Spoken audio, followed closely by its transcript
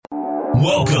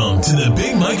Welcome to the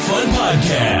Big Mike Fund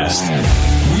Podcast,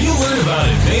 where you learn about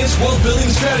advanced wealth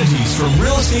building strategies from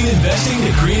real estate investing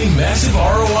to creating massive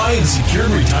ROI and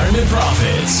secured retirement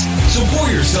profits. So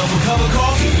pour yourself a cup of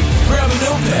coffee, grab a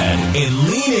notepad, and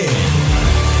lean in.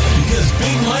 Because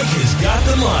Big Mike has got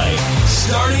the mic,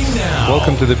 starting now.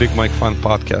 Welcome to the Big Mike Fund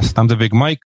Podcast. I'm the Big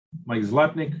Mike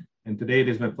Zlotnik, and today it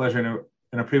is my pleasure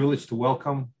and a privilege to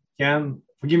welcome Ken.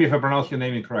 Forgive me if I pronounce your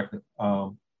name incorrectly.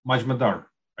 Majmudar,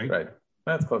 right? Right.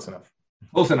 That's close enough.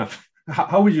 Close enough.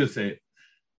 How would you say it?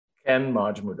 Ken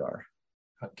Majmudar.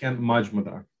 Ken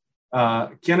Majmudar.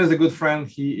 Ken is a good friend.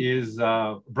 He is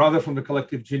a brother from the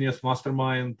Collective Genius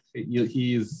Mastermind.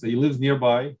 He lives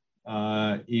nearby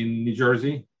in New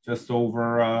Jersey, just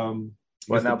over.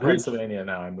 Now Pennsylvania.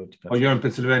 Now I moved to Pennsylvania. Oh, you're in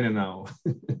Pennsylvania now.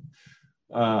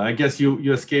 I guess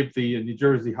you escaped the New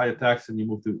Jersey higher tax and you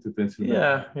moved to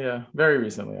Pennsylvania. Yeah. Very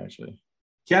recently, actually.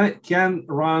 Ken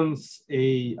runs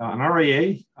an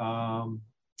RIA,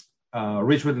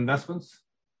 Ridgewood Investments,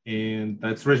 and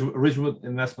that's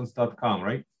ridgewoodinvestments.com,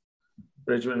 right?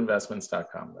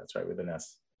 ridgewoodinvestments.com. That's right, with an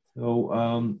S.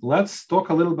 So let's talk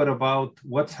a little bit about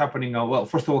what's happening now. Well,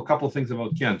 first of all, a couple of things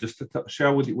about Ken, just to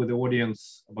share with the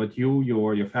audience about you,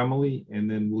 your family, and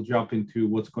then we'll jump into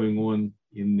what's going on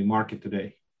in the market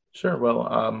today. Sure. Well,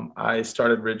 I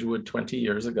started Ridgewood 20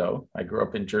 years ago. I grew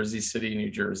up in Jersey City, New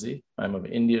Jersey. I'm of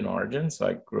Indian origin, so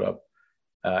I grew up.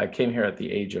 I came here at the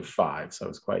age of 5, so I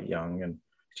was quite young. And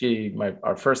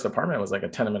our first apartment was like a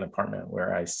tenement apartment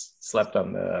where I slept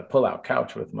on the pull-out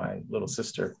couch with my little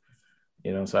sister.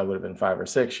 So I would have been 5 or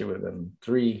 6. She would have been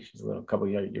 3. She's a couple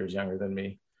of years younger than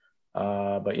me.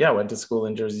 But yeah, I went to school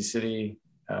in Jersey City.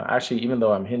 Actually, even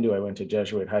though I'm Hindu, I went to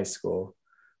Jesuit high school.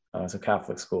 It's a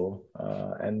Catholic school.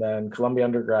 And then Columbia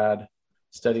undergrad,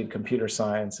 studied computer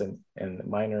science and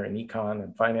minor in econ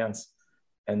and finance.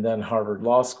 And then Harvard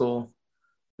Law School.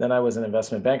 Then I was an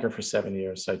investment banker for 7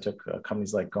 years. So I took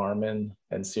companies like Garmin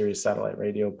and Sirius Satellite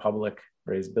Radio public,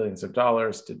 raised billions of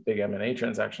dollars, did big M&A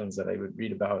transactions that I would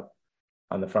read about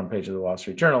on the front page of the Wall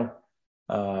Street Journal.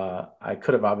 I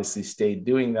could have obviously stayed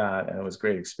doing that, and it was a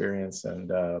great experience.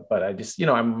 But I just,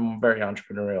 I'm very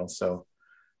entrepreneurial. So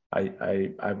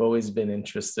I've always been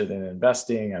interested in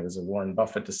investing. I was a Warren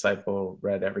Buffett disciple,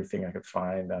 read everything I could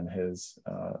find on his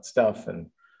stuff, and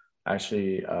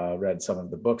actually read some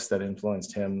of the books that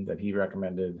influenced him that he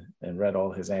recommended, and read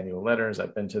all his annual letters.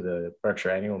 I've been to the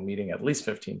Berkshire annual meeting at least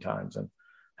 15 times and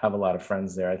have a lot of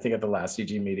friends there. I think at the last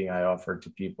EG meeting, I offered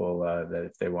to people that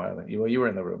if they wanted, you were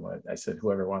in the room. I said,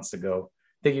 whoever wants to go.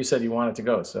 I think you said you wanted to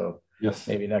go. So yes,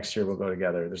 maybe next year we'll go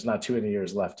together. There's not too many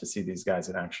years left to see these guys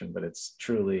in action, but it's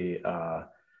truly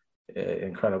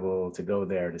incredible to go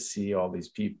there, to see all these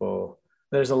people.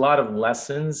 There's a lot of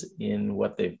lessons in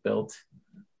what they've built,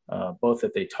 both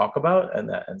that they talk about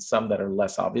and some that are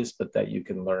less obvious, but that you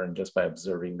can learn just by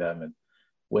observing them. And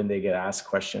when they get asked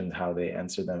questions, how they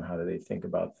answer them, how do they think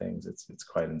about things? It's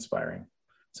quite inspiring.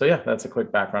 So yeah, that's a quick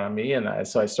background on me. And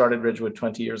so I started Ridgewood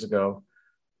 20 years ago.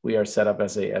 We are set up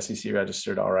as a SEC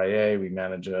registered RIA. We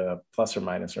manage plus or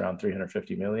minus around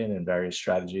 350 million in various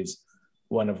strategies,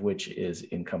 one of which is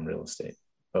income real estate.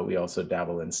 But we also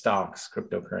dabble in stocks,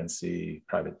 cryptocurrency,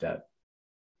 private debt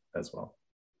as well.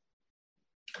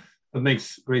 That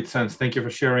makes great sense. Thank you for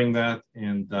sharing that.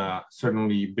 And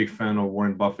certainly big fan of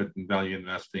Warren Buffett and value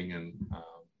investing. And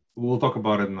we'll talk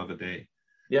about it another day.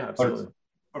 Yeah, absolutely.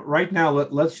 But right now,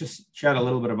 let's just chat a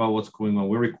little bit about what's going on.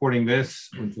 We're recording this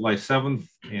on July 7th,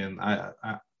 and I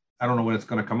don't know when it's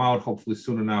going to come out, hopefully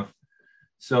soon enough.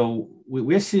 So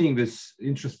we're seeing this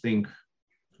interesting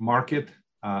market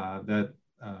that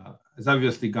has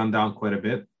obviously gone down quite a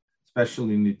bit,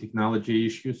 especially in the technology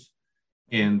issues.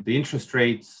 And the interest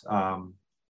rates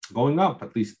going up,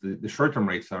 at least the short-term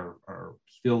rates are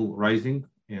still rising.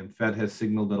 And Fed has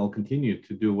signaled that it'll continue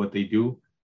to do what they do,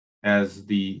 as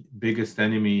the biggest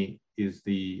enemy is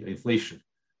the inflation.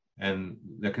 And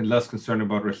they're less concerned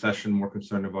about recession, more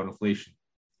concerned about inflation.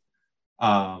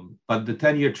 But the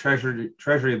 10-year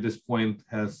treasury at this point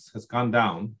has gone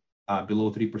down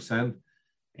below 3%,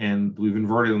 and we've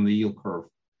inverted on the yield curve.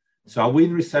 So are we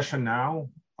in recession now?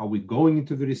 Are we going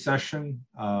into the recession?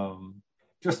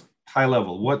 Just high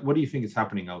level, what do you think is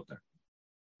happening out there?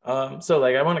 So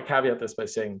I want to caveat this by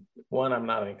saying, 1, I'm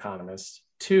not an economist.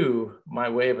 2, my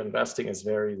way of investing is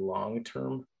very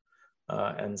long-term.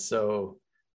 And so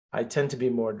I tend to be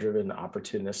more driven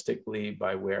opportunistically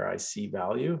by where I see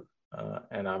value.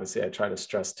 And obviously I try to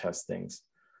stress test things.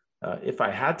 If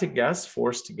I had to guess,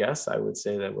 forced to guess, I would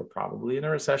say that we're probably in a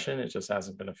recession. It just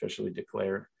hasn't been officially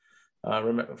declared.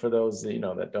 Remember, for those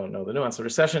that don't know the nuance of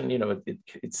recession,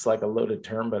 it's like a loaded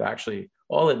term, but actually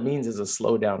all it means is a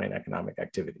slowdown in economic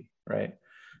activity, right?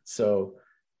 So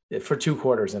for 2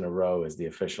 quarters in a row is the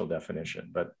official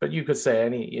definition. But you could say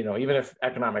even if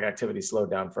economic activity slowed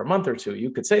down for a month or two,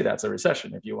 you could say that's a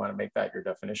recession if you want to make that your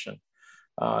definition.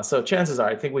 So chances are,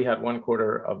 I think we had 1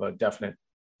 quarter of a definite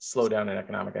slowdown in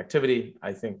economic activity.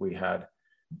 I think we had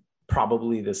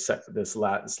probably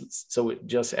so it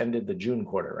just ended the June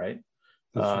quarter, right?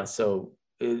 Right. So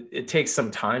it takes some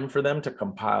time for them to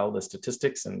compile the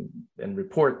statistics and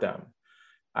report them.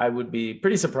 I would be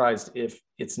pretty surprised if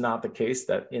it's not the case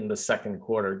that in the second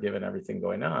quarter, given everything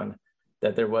going on,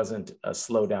 that there wasn't a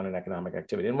slowdown in economic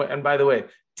activity. And by the way,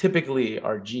 typically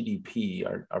our GDP,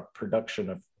 our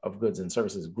production of goods and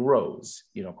services grows,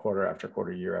 quarter after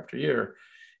quarter, year after year.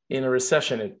 In a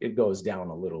recession, it goes down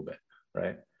a little bit,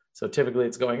 right? So typically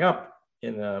it's going up.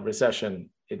 In a recession,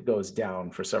 it goes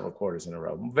down for several quarters in a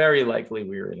row. Very likely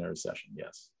we're in a recession,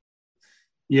 yes.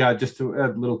 Yeah, just to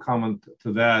add a little comment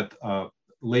to that,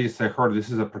 latest I heard, this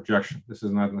is a projection. This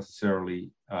is not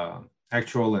necessarily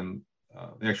actual, and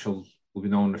the actual will be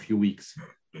known in a few weeks.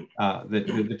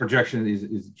 The projection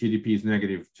is GDP is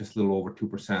negative, just a little over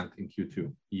 2% in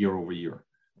Q2, year over year.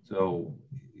 So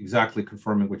exactly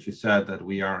confirming what you said, that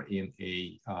we are in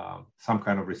some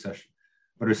kind of recession.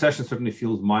 But recession certainly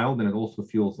feels mild, and it also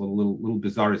feels a little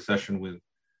bizarre recession with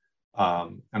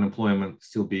unemployment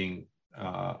still being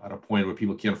at a point where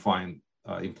people can't find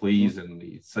employees, and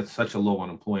it's such a low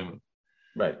unemployment.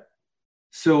 Right.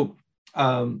 So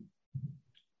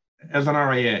as an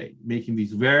RIA, making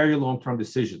these very long-term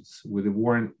decisions with the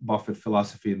Warren Buffett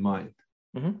philosophy in mind,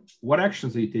 what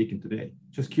actions are you taking today?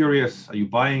 Just curious, are you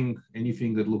buying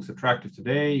anything that looks attractive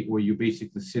today, or are you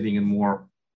basically sitting and more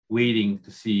waiting to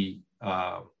see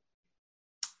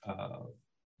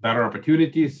better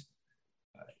opportunities?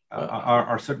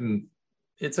 Are certain...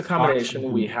 It's a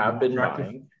combination. We have been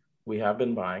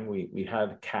buying. We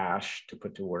had cash to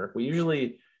put to work. We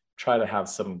usually try to have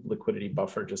some liquidity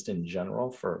buffer just in general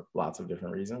for lots of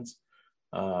different reasons.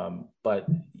 But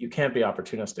you can't be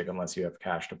opportunistic unless you have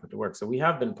cash to put to work. So we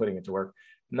have been putting it to work,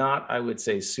 not, I would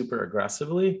say, super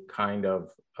aggressively, kind of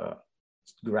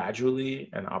gradually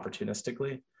and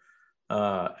opportunistically.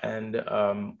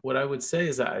 What I would say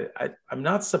is that I'm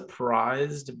not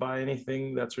surprised by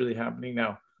anything that's really happening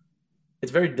now.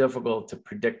 It's very difficult to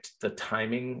predict the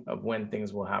timing of when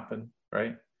things will happen,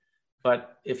 right?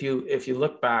 But if you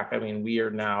look back, I mean, we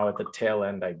are now at the tail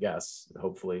end, I guess,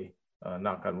 hopefully,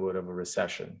 knock on wood, of a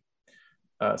recession.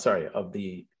 Of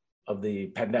the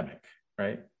pandemic,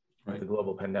 right? The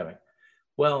global pandemic.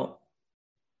 Well,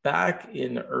 back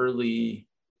in early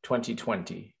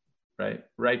 2020,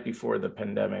 right before the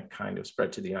pandemic kind of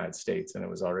spread to the United States, and it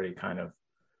was already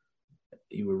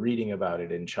you were reading about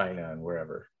it in China and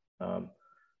wherever.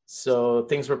 So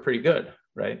things were pretty good,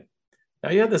 right?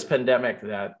 Now you have this pandemic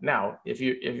that now, if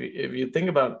you think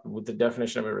about what the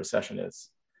definition of a recession is,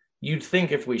 you'd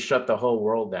think if we shut the whole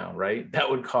world down, right, that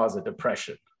would cause a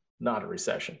depression, not a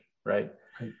recession, right?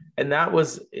 And that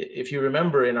was, if you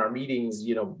remember in our meetings,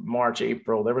 March,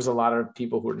 April, there was a lot of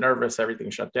people who were nervous,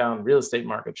 everything shut down, real estate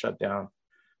market shut down.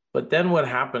 But then what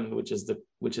happened, which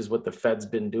is what the Fed's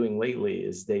been doing lately,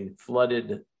 is they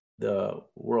flooded the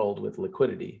world with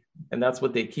liquidity. And that's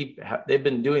what they've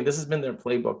been doing. This has been their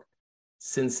playbook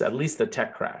since at least the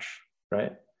tech crash,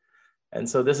 right? And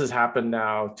so this has happened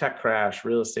now, tech crash,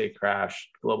 real estate crash,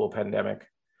 global pandemic.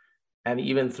 And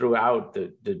even throughout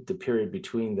the period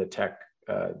between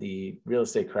the real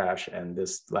estate crash and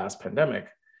this last pandemic,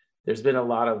 there's been a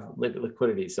lot of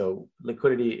liquidity. So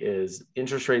liquidity is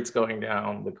interest rates going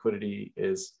down, liquidity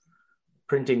is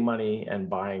printing money and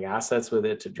buying assets with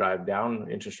it to drive down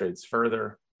interest rates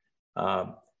further.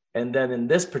 And then in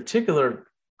this particular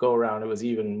go around, it was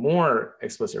even more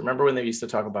explicit. Remember when they used to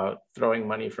talk about throwing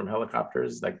money from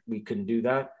helicopters? Like, we couldn't do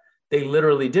that. They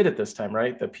literally did it this time,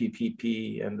 right? The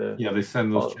PPP and they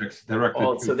send those checks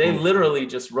directly. So they literally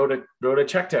just wrote a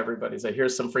check to everybody. Say,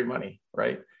 here's some free money,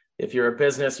 right? If you're a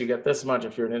business, you get this much.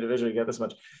 If you're an individual, you get this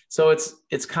much. So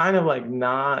it's kind of like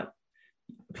not.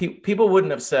 People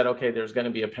wouldn't have said, okay, there's going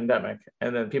to be a pandemic,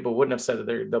 and then people wouldn't have said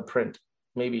that they'll print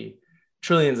maybe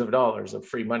trillions of dollars of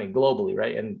free money globally,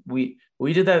 right? And we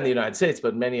did that in the United States,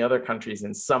 but many other countries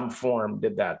in some form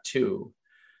did that too.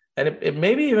 And it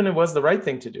maybe even it was the right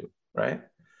thing to do, right?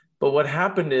 But what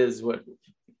happened is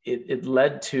it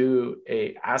led to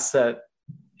a asset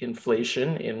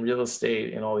inflation in real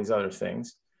estate and all these other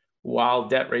things, while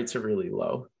debt rates are really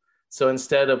low. So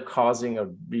instead of causing a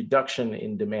reduction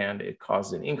in demand, it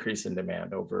caused an increase in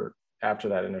demand after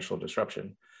that initial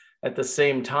disruption. At the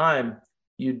same time,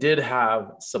 you did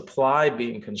have supply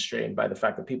being constrained by the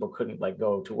fact that people couldn't like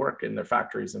go to work in their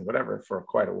factories and whatever for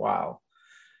quite a while.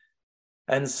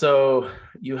 And so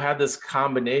you had this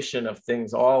combination of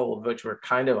things, all of which were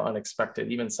kind of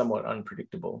unexpected, even somewhat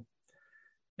unpredictable.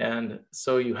 And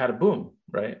so you had a boom,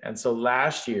 right? And so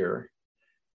last year,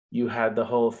 you had the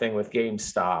whole thing with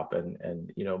GameStop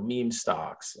and meme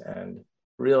stocks and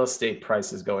real estate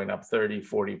prices going up 30,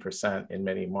 40% in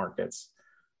many markets.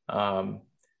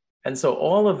 And so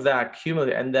all of that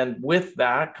cumulative, and then with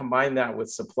that, combine that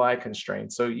with supply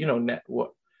constraints. So,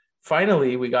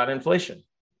 finally we got inflation,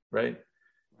 right?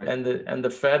 And the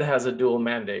Fed has a dual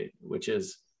mandate, which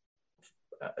is,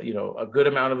 a good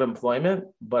amount of employment,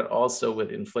 but also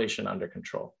with inflation under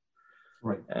control.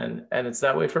 Right. And it's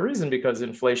that way for a reason, because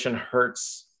inflation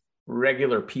hurts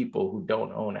regular people who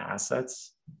don't own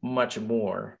assets much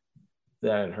more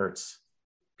than it hurts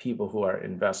people who are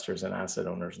investors and asset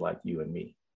owners like you and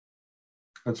me.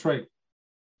 That's right.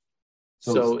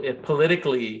 So it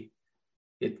politically,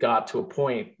 it got to a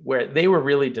point where they were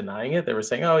really denying it. They were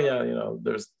saying, oh yeah,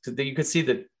 you could see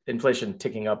the inflation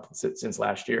ticking up since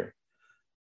last year,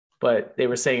 but they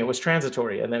were saying it was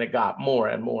transitory, and then it got more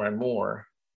and more and more.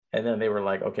 And then they were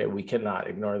like, okay, we cannot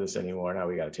ignore this anymore. Now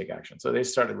we got to take action. So they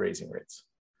started raising rates,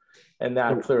 and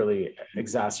that clearly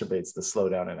exacerbates the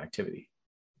slowdown in activity.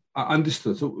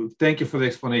 Understood. So thank you for the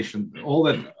explanation. All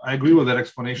that, I agree with that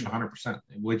explanation 100%.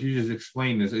 What you just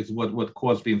explained is what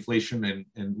caused the inflation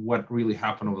and what really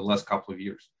happened over the last couple of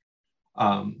years.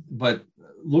 But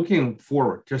looking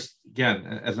forward, just again,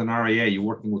 as an RIA, you're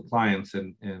working with clients,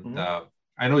 and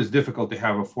I know it's difficult to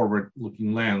have a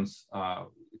forward-looking lens.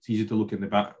 It's easy to look in the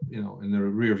back, in the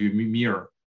rear view mirror.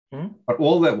 But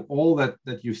all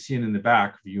that you've seen in the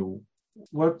back view,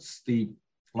 what's the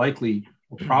likely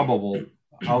or probable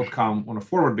outcome on a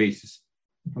forward basis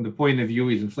from the point of view?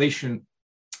 Is inflation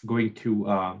going to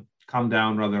come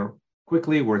down rather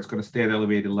quickly, where it's going to stay at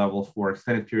elevated level for an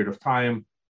extended period of time?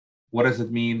 What does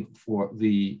it mean for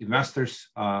the investors,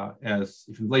 as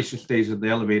if inflation stays at the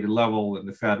elevated level, and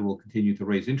the Fed will continue to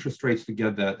raise interest rates to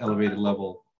get that elevated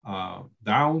level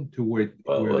down to where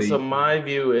so my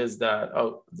view is that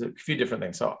a few different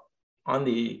things. So on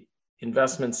the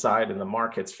investment side in the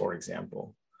markets, for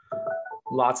example,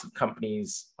 lots of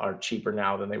companies are cheaper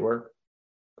now than they were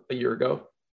a year ago.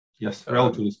 Yes,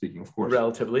 relatively speaking, of course.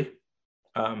 Relatively.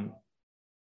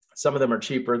 Some of them are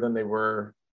cheaper than they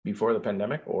were before the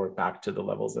pandemic, or back to the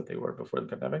levels that they were before the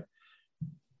pandemic.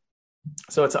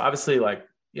 So it's obviously like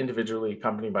individually,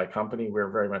 company by company, we're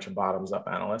very much a bottoms-up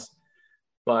analyst.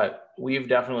 But we've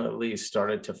definitely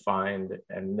started to find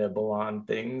and nibble on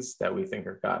things that we think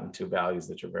are gotten to values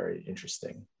that are very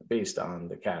interesting based on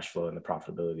the cash flow and the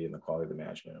profitability and the quality of the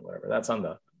management and whatever. That's on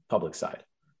the public side,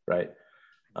 right?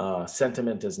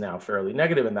 Sentiment is now fairly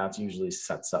negative, and that usually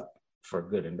sets up for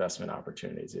good investment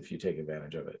opportunities if you take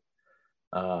advantage of it.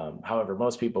 However,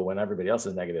 most people, when everybody else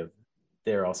is negative,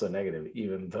 they're also negative,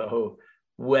 even though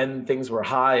when things were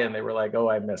high and they were like, oh,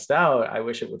 I missed out, I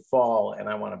wish it would fall and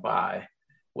I want to buy.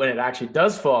 When it actually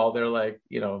does fall, they're like,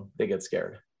 they get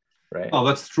scared, right? Oh,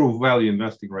 that's true value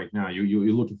investing right now.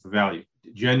 You're looking for value,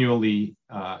 genuinely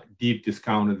deep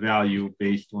discounted value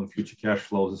based on future cash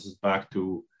flows. This is back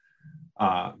to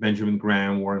Benjamin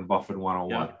Graham, Warren Buffett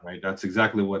 101, right? That's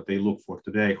exactly what they look for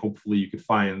today. Hopefully you could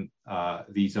find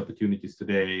these opportunities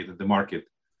today that the market.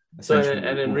 So,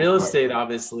 and in real estate,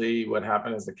 obviously what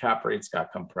happened is the cap rates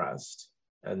got compressed.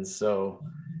 And so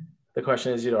the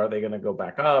question is, are they going to go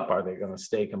back up? Are they going to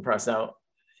stay compressed? Now,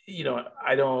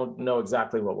 I don't know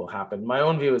exactly what will happen. My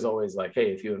own view is always like,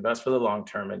 hey, if you invest for the long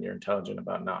term and you're intelligent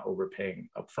about not overpaying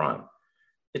upfront,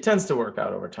 it tends to work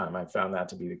out over time. I've found that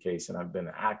to be the case, and I've been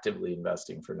actively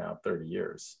investing for now 30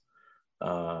 years,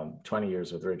 20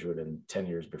 years with Ridgewood, and 10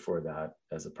 years before that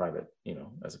as a private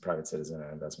citizen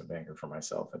and investment banker for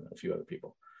myself and a few other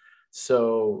people.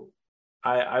 So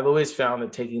I've always found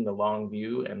that taking the long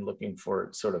view and looking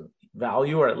for sort of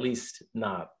value, or at least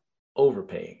not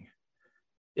overpaying,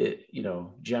 it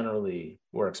generally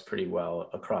works pretty well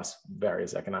across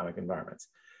various economic environments.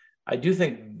 I do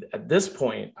think at this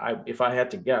point, if I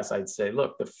had to guess, I'd say,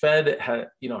 look, the Fed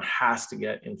has to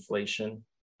get inflation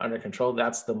under control.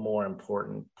 That's the more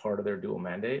important part of their dual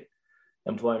mandate.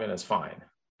 Employment is fine,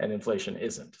 and inflation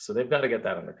isn't. So they've got to get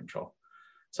that under control.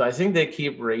 So I think they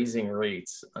keep raising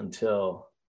rates until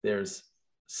there's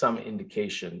some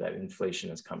indication that inflation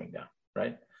is coming down,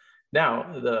 right?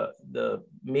 Now, the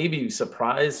maybe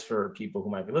surprise for people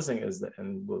who might be listening is that,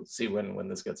 and we'll see when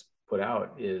this gets put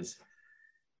out, is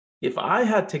if I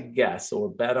had to guess or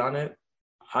bet on it,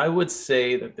 I would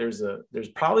say that there's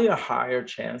probably a higher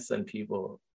chance than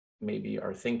people maybe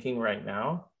are thinking right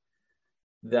now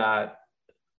that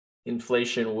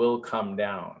inflation will come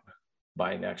down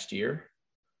by next year.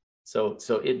 So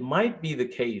it might be the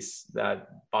case that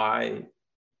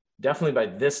definitely by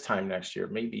this time next year,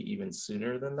 maybe even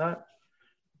sooner than that,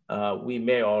 we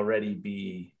may already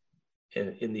be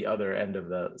in the other end of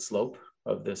the slope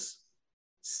of this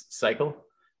cycle.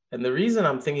 And the reason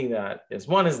I'm thinking that is,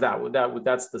 one is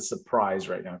that's the surprise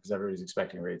right now, because everybody's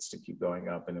expecting rates to keep going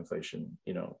up and inflation,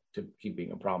 to keep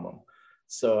being a problem.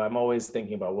 So I'm always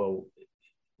thinking about, well,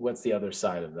 what's the other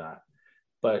side of that?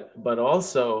 But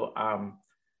also,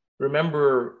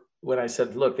 remember when I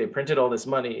said, look, they printed all this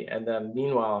money, and then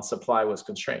meanwhile, supply was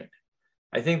constrained.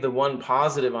 I think the one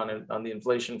positive on the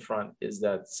inflation front is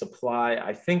that supply,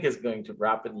 I think, is going to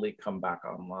rapidly come back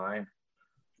online.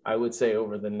 I would say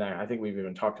I think we've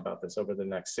even talked about this, over the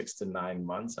next 6 to 9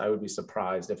 months. I would be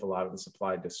surprised if a lot of the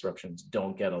supply disruptions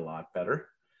don't get a lot better.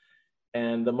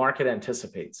 And the market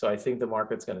anticipates. So I think the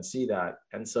market's going to see that.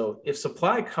 And so if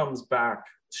supply comes back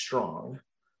strong,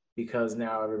 because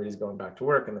now everybody's going back to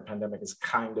work and the pandemic is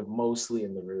kind of mostly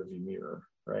in the rearview mirror,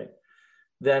 right?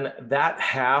 Then that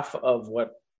half of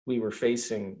what we were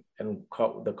facing and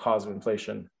the cause of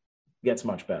inflation gets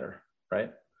much better,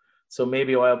 right? So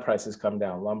maybe oil prices come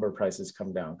down, lumber prices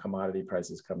come down, commodity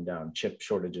prices come down, chip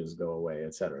shortages go away,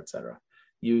 et cetera, et cetera.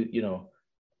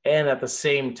 And at the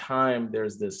same time,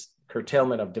 there's this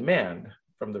curtailment of demand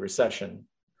from the recession.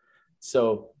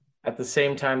 So at the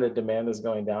same time that demand is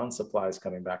going down, supply is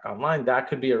coming back online. That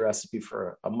could be a recipe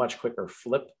for a much quicker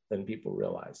flip than people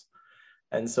realize.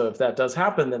 And so if that does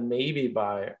happen, then maybe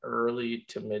by early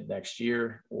to mid next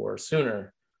year or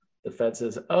sooner, the Fed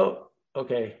says, oh,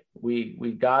 okay,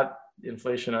 we got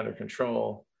inflation under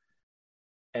control.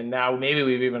 And now maybe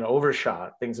we've even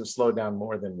overshot. Things have slowed down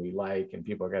more than we like, and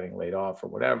people are getting laid off or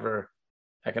whatever.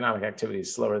 Economic activity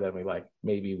is slower than we like.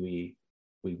 Maybe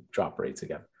we drop rates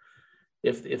again.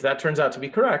 If that turns out to be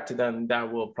correct, then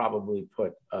that will probably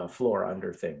put a floor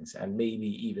under things and maybe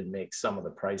even make some of the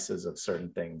prices of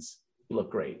certain things look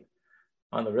great.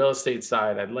 On the real estate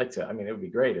side, it would be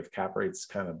great if cap rates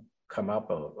kind of come up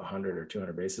 100 or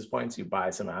 200 basis points, you buy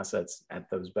some assets at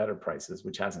those better prices,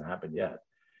 which hasn't happened yet.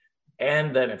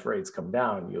 And then if rates come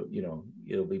down,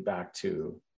 you'll be back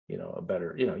to, a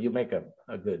better, you make a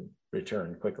good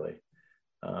return quickly.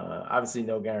 Obviously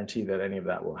no guarantee that any of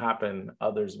that will happen.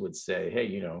 Others would say,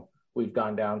 hey, we've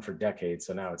gone down for decades,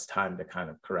 so now it's time to kind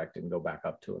of correct and go back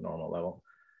up to a normal level.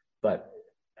 But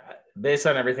based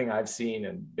on everything I've seen,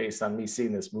 and based on me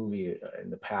seeing this movie in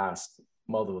the past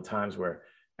multiple times, where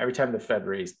every time the Fed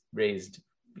raised,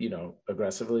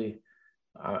 aggressively,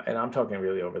 and I'm talking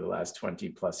really over the last 20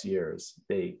 plus years,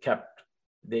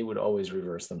 they would always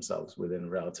reverse themselves within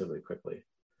relatively quickly.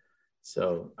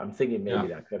 So I'm thinking maybe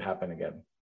that could happen again.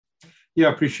 Yeah,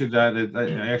 I appreciate that.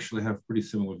 I actually have pretty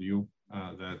similar view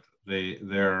that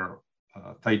their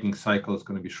tightening cycle is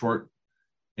going to be short,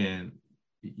 and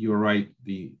you're right.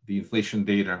 The inflation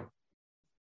data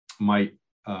might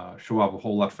show up a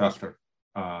whole lot faster.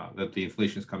 That the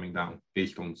inflation is coming down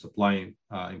based on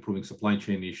improving supply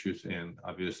chain issues, and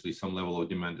obviously some level of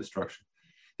demand destruction.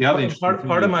 The other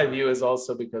part of my view is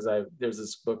also because there's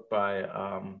this book by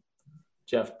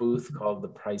Jeff Booth called The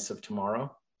Price of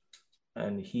Tomorrow,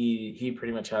 and he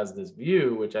pretty much has this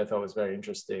view, which I thought was very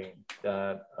interesting,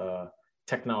 that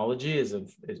technology is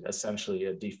essentially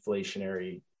a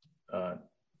deflationary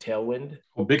tailwind.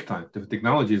 Oh, big time! The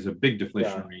technology is a big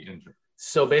deflationary engine.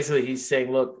 So basically, he's saying,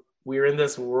 look, we're in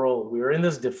this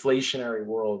deflationary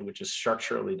world, which is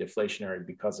structurally deflationary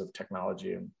because of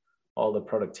technology and all the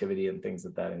productivity and things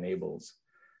that enables.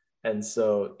 And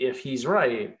so if he's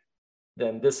right,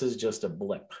 then this is just a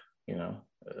blip,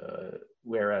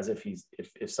 whereas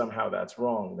if somehow that's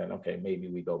wrong, then okay, maybe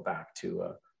we go back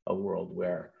to a world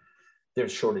where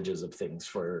there's shortages of things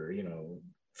for,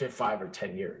 5 or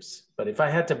 10 years. But if I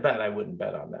had to bet, I wouldn't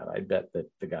bet on that. I'd bet that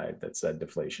the guy that said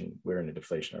we're in a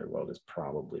deflationary world, is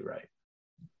probably right.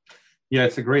 Yeah,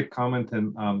 it's a great comment.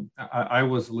 And I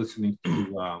was listening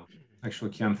to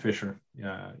actually Ken Fisher.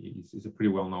 Yeah, he's a pretty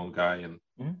well-known guy. And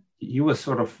he was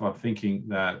sort of thinking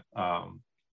that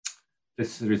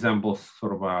this resembles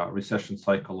sort of a recession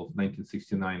cycle of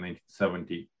 1969,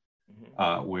 1970,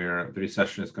 where the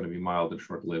recession is going to be mild and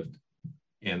short-lived,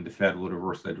 and the Fed will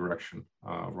reverse that direction.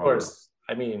 Of course.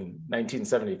 I mean,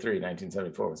 1973,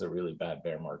 1974 was a really bad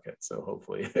bear market. So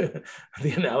hopefully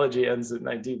the analogy ends in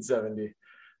 1970.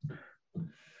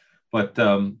 But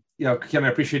Ken, I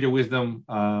appreciate your wisdom.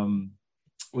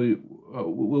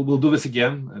 We'll do this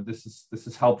again. This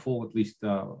is helpful, at least.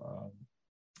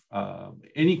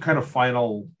 Any kind of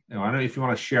final, I don't know if you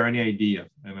want to share any idea,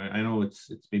 and I know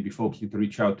it's maybe folks need to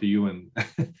reach out to you and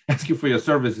ask you for your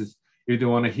services. you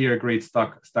don't want to hear a great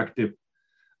stock tip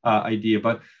idea.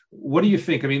 But what do you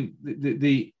think? I mean,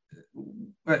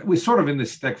 we're sort of in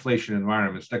this stagflation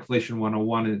environment. Stagflation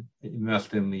 101: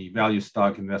 invest in the value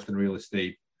stock, invest in real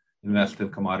estate, invest in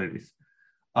commodities.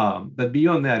 But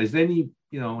beyond that, is there any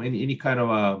kind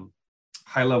of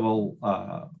high level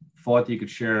thought you could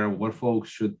share what folks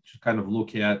should kind of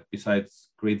look at besides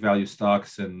great value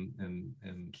stocks and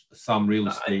some real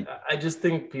estate? I just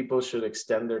think people should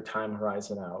extend their time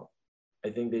horizon out. I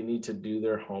think they need to do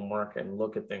their homework and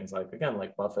look at things like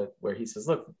Buffett, where he says,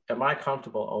 look, am I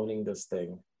comfortable owning this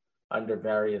thing under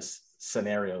various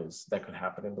scenarios that could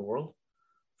happen in the world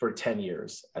for 10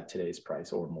 years at today's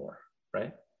price or more,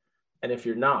 right? And if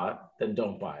you're not, then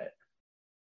don't buy it.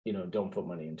 Don't put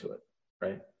money into it,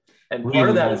 right? And part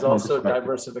of that is also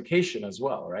diversification as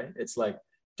well, right? It's like,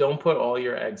 don't put all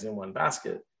your eggs in one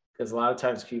basket, because a lot of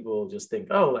times people just think,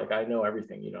 oh, like I know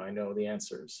everything, I know the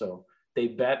answers. So they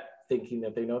bet thinking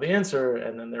that they know the answer,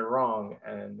 and then they're wrong.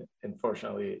 And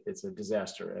unfortunately, it's a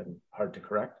disaster and hard to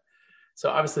correct. So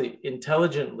obviously,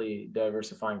 intelligently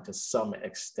diversifying to some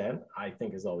extent, I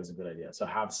think is always a good idea. So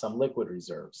have some liquid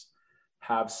reserves,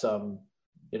 have some,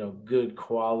 good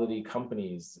quality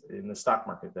companies in the stock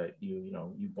market that you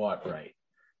bought right,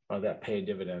 or that pay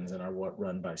dividends and are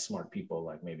run by smart people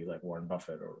like Warren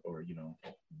Buffett or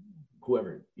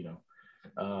whoever,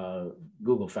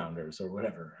 Google founders or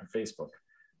whatever, or Facebook.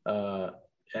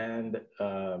 And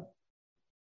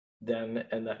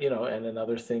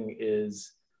another thing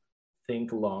is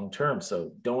think long-term.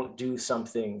 So don't do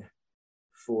something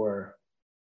for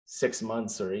 6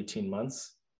 months or 18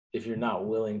 months if you're not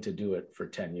willing to do it for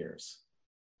 10 years,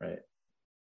 right?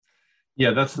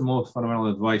 Yeah, that's the most fundamental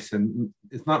advice. And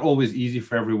it's not always easy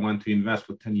for everyone to invest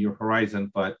with 10-year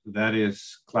horizon, but that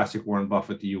is classic Warren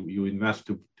Buffett. You invest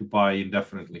to buy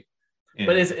indefinitely.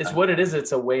 But it's what it is.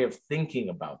 It's a way of thinking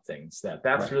about things that's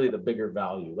right. Really the bigger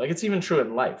value. Like it's even true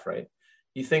in life, right?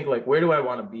 You think like, where do I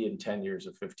want to be in 10 years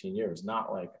or 15 years?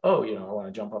 Not like, oh, I want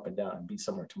to jump up and down and be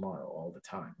somewhere tomorrow all the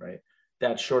time, right?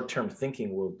 That short-term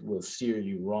thinking will steer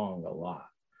you wrong a lot.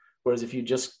 Whereas if you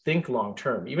just think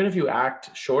long-term, even if you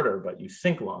act shorter, but you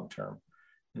think long-term,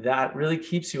 that really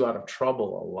keeps you out of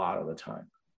trouble a lot of the time.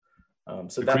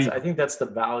 So I think that's the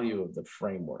value of the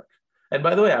framework. And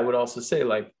by the way, I would also say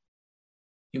like,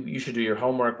 you should do your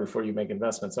homework before you make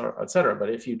investments, or et cetera. But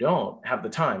if you don't have the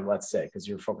time, let's say, because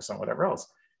you're focused on whatever else,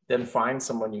 then find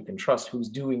someone you can trust who's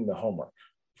doing the homework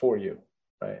for you,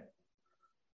 right?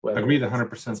 Whether agreed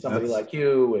 100%. Somebody like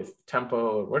you with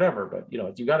tempo or whatever, but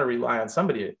you got to rely on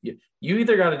somebody. You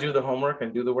either got to do the homework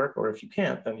and do the work, or if you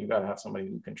can't, then you got to have somebody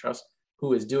you can trust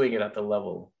who is doing it at the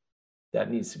level that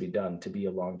needs to be done to be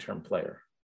a long-term player.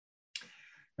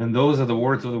 And those are the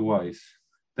words of the wise.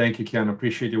 Thank you, Ken.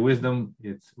 Appreciate your wisdom.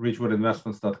 It's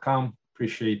ridgewoodinvestments.com.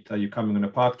 Appreciate you coming on the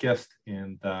podcast,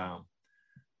 and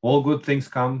all good things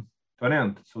come to an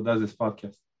end. So does this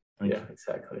podcast. Thank you.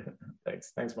 Exactly.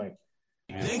 Thanks, Mike.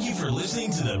 Thank you for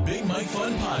listening to the Big Mike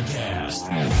Fund Podcast.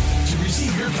 To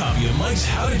receive your copy of Mike's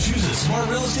How to Choose a Smart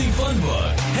Real Estate Fund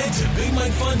book, head to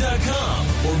BigMikeFund.com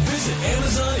or visit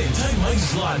Amazon and type Mike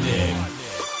Zlotnick.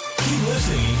 Keep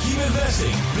listening and keep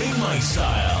investing Big Mike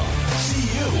style.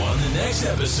 See you on the next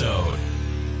episode.